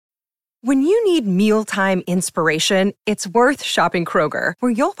When you need mealtime inspiration, it's worth shopping Kroger,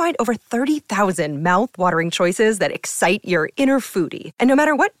 where you'll find over 30,000 mouth-watering choices that excite your inner foodie. And no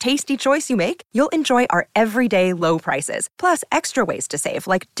matter what tasty choice you make, you'll enjoy our everyday low prices, plus extra ways to save,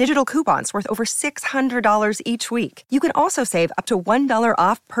 like digital coupons worth over $600 each week. You can also save up to $1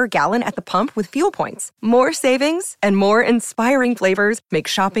 off per gallon at the pump with fuel points. More savings and more inspiring flavors make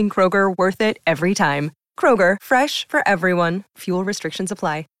shopping Kroger worth it every time. Kroger, fresh for everyone. Fuel restrictions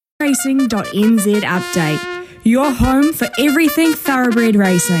apply. LOVERACING.NZ update. Your home for everything thoroughbred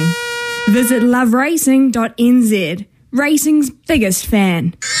racing. Visit LOVERACING.NZ. Racing's biggest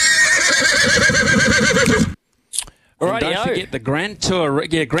fan. Don't forget the Grand Tour.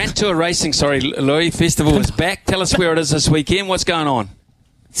 Yeah, Grand Tour Racing. Sorry, Louis. Festival is back. Tell us where it is this weekend. What's going on?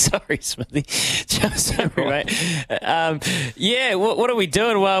 Sorry, Smithy. Sorry, mate. What are we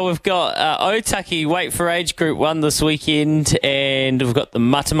doing? Well, we've got Otaki Wait for Age Group 1 this weekend, and we've got the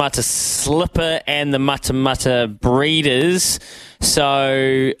Matamata Slipper and the Matamata Breeders.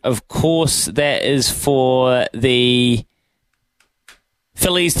 So, of course, that is for the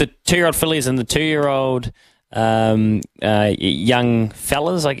fillies, the 2-year-old fillies and the 2-year-old young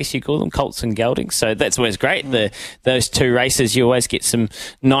fellas, I guess you call them, colts and geldings. So that's always great. Those two races, you always get some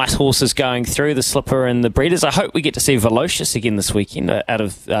nice horses going through, the Slipper and the Breeders. I hope we get to see Velocious again this weekend out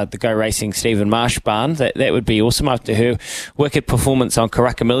of the Go Racing Stephen Marsh barn. That would be awesome after her wicked performance on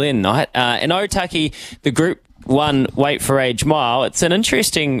Karaka Million night. And Otaki, the Group 1 Wait for Age Mile. It's an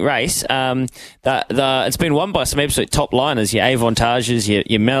interesting race. It's been won by some absolute top liners, your Avantages,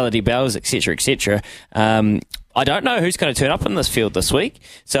 your Melody Bells, etc., etc. I don't know who's going to turn up in this field this week,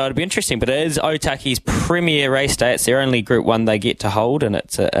 so it'll be interesting. But it is Otaki's premier race day. It's their only Group 1 they get to hold, and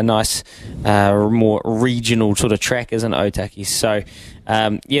it's a nice, more regional sort of track, isn't it, Otaki? So,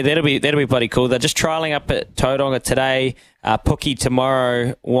 that'll be bloody cool. They're just trialling up at Tauranga today, Puki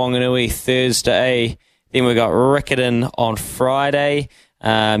tomorrow, Wanganui Thursday. Then we got Riccarton on Friday. You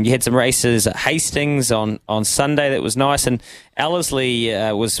had some races at Hastings on Sunday. That was nice. And Ellerslie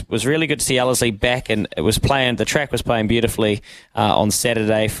was really good to see Ellerslie back, and the track was playing beautifully on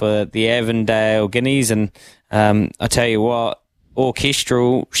Saturday for the Avondale Guineas. And I tell you what,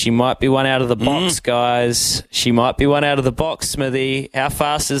 Orchestral, she might be one out of the box, guys. She might be one out of the box, Smithy. How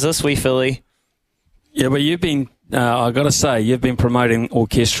fast is this wee filly? Yeah, but you've been... I've got to say, you've been promoting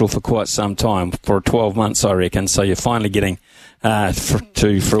Orchestral for quite some time, for 12 months, I reckon, so you're finally getting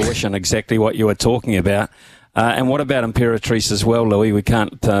to fruition exactly what you were talking about. And what about Imperatrice as well, Louis? We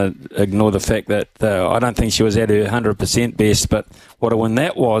can't ignore the fact that I don't think she was at her 100% best, but what a win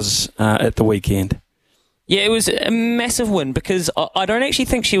that was at the weekend. Yeah, it was a massive win because I don't actually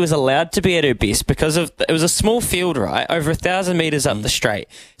think she was allowed to be at her best because it was a small field, right, over 1,000 metres up the straight.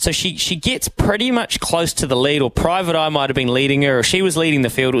 So she gets pretty much close to the lead, or Private Eye might have been leading her, or she was leading the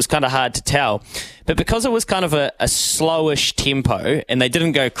field. It was kind of hard to tell. But because it was kind of a slowish tempo and they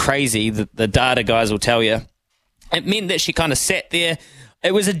didn't go crazy, the data guys will tell you, it meant that she kind of sat there.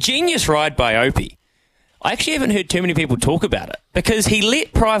 It was a genius ride by Opie. I actually haven't heard too many people talk about it because he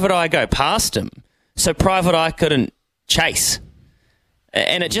let Private Eye go past him. So Private Eye couldn't chase.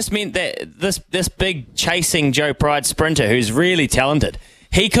 And it just meant that this big chasing Joe Pride sprinter who's really talented,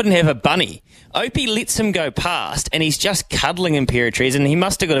 he couldn't have a bunny. Opie lets him go past, and he's just cuddling Imperatrice, and he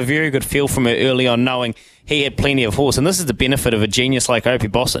must have got a very good feel from her early on, knowing he had plenty of horse. And this is the benefit of a genius like Opie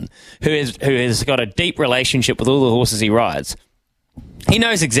Bosson, who has got a deep relationship with all the horses he rides. He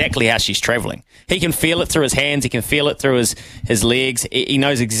knows exactly how she's travelling. He can feel it through his hands. He can feel it through his legs. He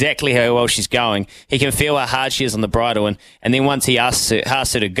knows exactly how well she's going. He can feel how hard she is on the bridle. And then once he asks her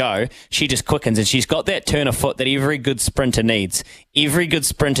to go, she just quickens. And she's got that turn of foot that every good sprinter needs. Every good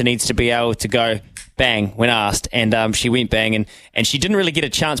sprinter needs to be able to go bang when asked. And she went bang. And she didn't really get a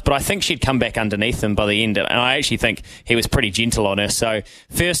chance, but I think she'd come back underneath him by the end. And I actually think he was pretty gentle on her. So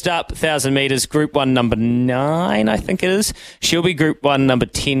first up, 1,000 metres, Group 1, number 9, I think it is. She'll be Group 1, number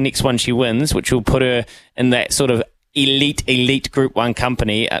 10, next one she wins, which will put her in that sort of elite Group 1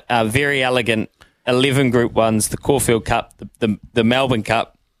 company. A very elegant 11 Group 1s, the Caulfield Cup, the Melbourne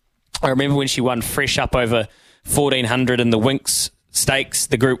Cup. I remember when she won fresh up over 1,400 in the Winx Stakes,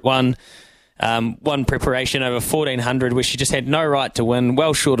 the Group 1. One preparation over 1,400 where she just had no right to win,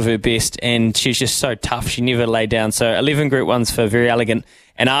 well short of her best, and she's just so tough, she never laid down. So 11 Group 1s for Very Elegant.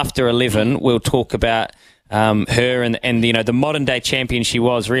 And after 11, we'll talk about her and you know the modern day champion she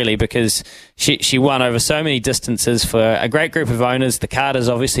was, really, because she won over so many distances for a great group of owners. The Carters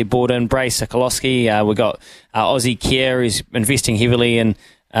obviously bought in Bray Sokolowski. We got Aussie Kier, who's investing heavily in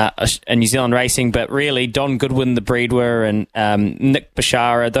New Zealand racing, but really Don Goodwin, the breeder, and Nick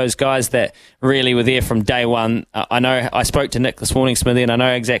Bashara, those guys that really were there from day one. I know I spoke to Nick this morning, Smithy, and I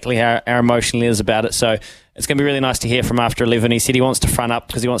know exactly how emotional he is about it. So it's going to be really nice to hear from after 11. He said he wants to front up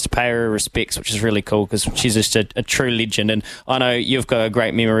because he wants to pay her respects, which is really cool because she's just a true legend. And I know you've got a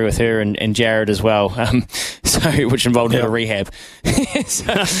great memory with her and Jared as well, which involved a bit of rehab.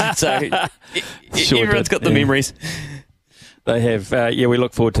 so everyone's got the memories. They have. We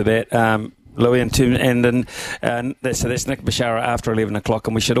look forward to that. Louis and that's Nick Bashara after 11 o'clock.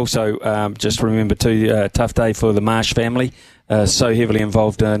 And we should also just remember too, tough day for the Marsh family, so heavily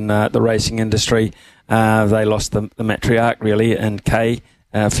involved in the racing industry. They lost the matriarch, really, in Kay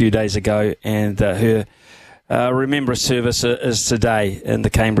a few days ago, and her remembrance service is today in the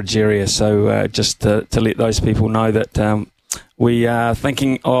Cambridge area. So just to let those people know that we are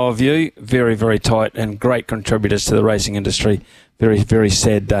thinking of you. Very, very tight and great contributors to the racing industry. Very, very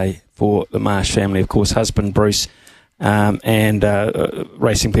sad day for the Marsh family. Of course, husband Bruce, and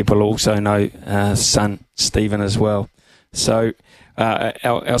racing people also know son Stephen as well. So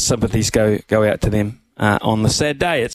our sympathies go out to them on the sad day.